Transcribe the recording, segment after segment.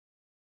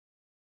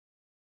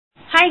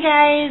Hi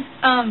guys,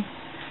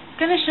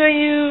 gonna show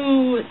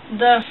you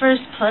the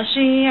first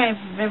plushie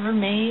I've ever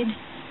made.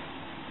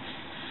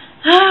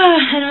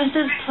 And with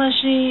this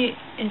plushie,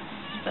 it's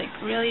like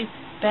really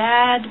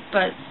bad,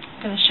 but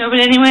I'm gonna show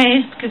it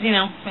anyways, because you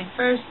know, my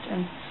first,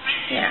 and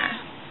yeah.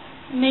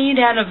 Made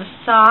out of a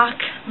sock,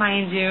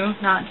 mind you,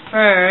 not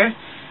fur.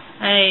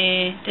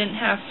 I didn't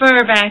have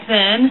fur back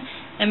then,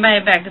 and by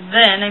back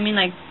then, I mean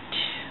like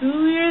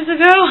 2 years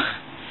ago,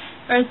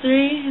 or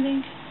 3, I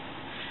think.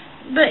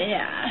 But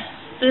yeah,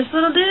 this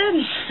little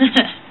dude,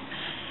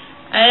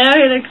 I know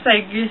he looks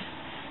like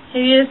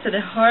hideous and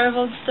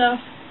horrible and stuff,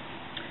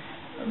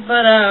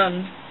 but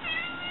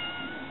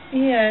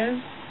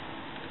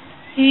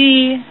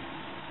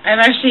I've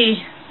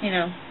actually,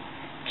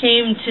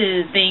 came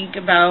to think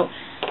about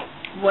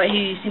what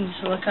he seems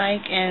to look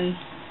like, and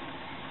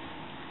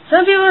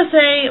some people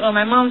say, well,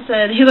 my mom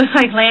said he looked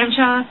like Lamb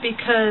Chop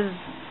because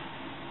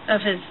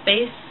of his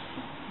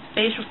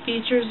facial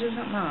features or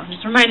something. I don't know,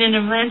 just reminded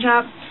him of Lamb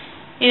Chop.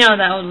 You know,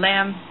 that old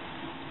lamb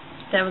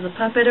that was a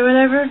puppet or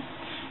whatever.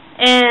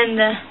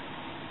 And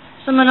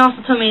someone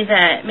also told me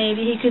that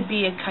maybe he could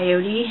be a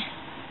coyote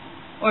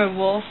or a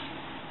wolf,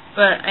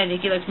 but I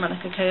think he looks more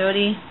like a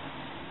coyote.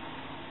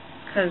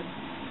 Because,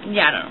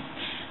 yeah, I don't know.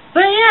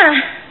 But yeah,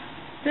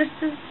 this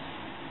is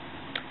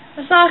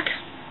a sock.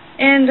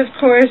 And of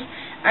course,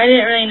 I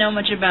didn't really know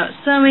much about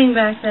sewing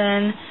back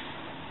then,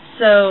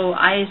 so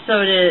I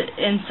sewed it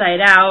inside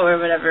out or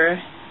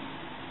whatever,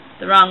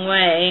 the wrong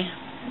way,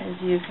 as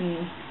you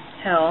can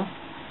tell.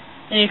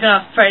 And you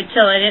can probably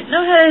tell I didn't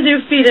know how to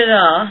do feet at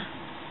all.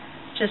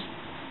 Just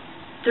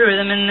threw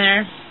them in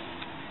there.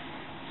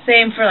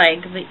 Same for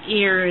like the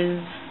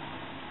ears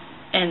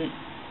and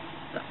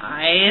the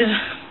eyes.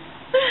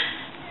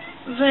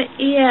 But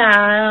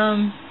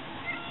yeah,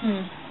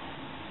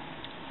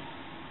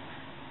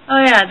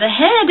 oh yeah, the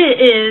head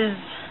is,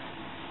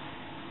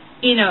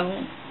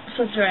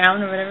 flipped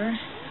around or whatever,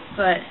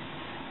 but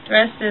the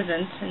rest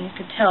isn't, and you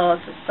could tell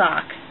it's a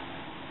sock.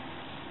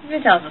 You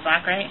can tell it's a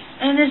sock, right?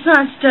 And it's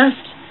not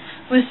stuffed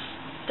with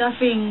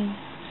stuffing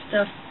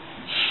stuff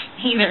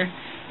either.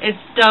 It's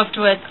stuffed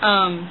with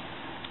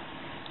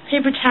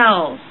paper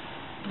towels,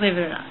 believe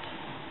it or not.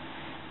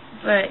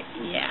 But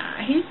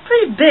yeah, he's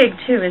pretty big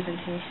too, isn't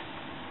he?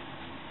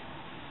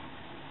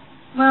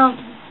 Well,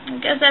 I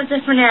guess that's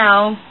it for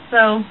now.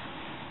 So,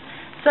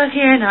 suck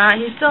here or not,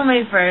 he's still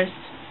made first.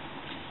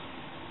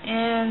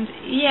 And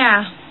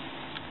yeah,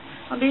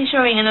 I'll be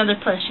showing another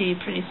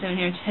plushie pretty soon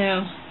here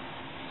too.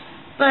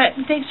 But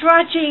thanks for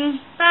watching.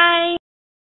 Bye!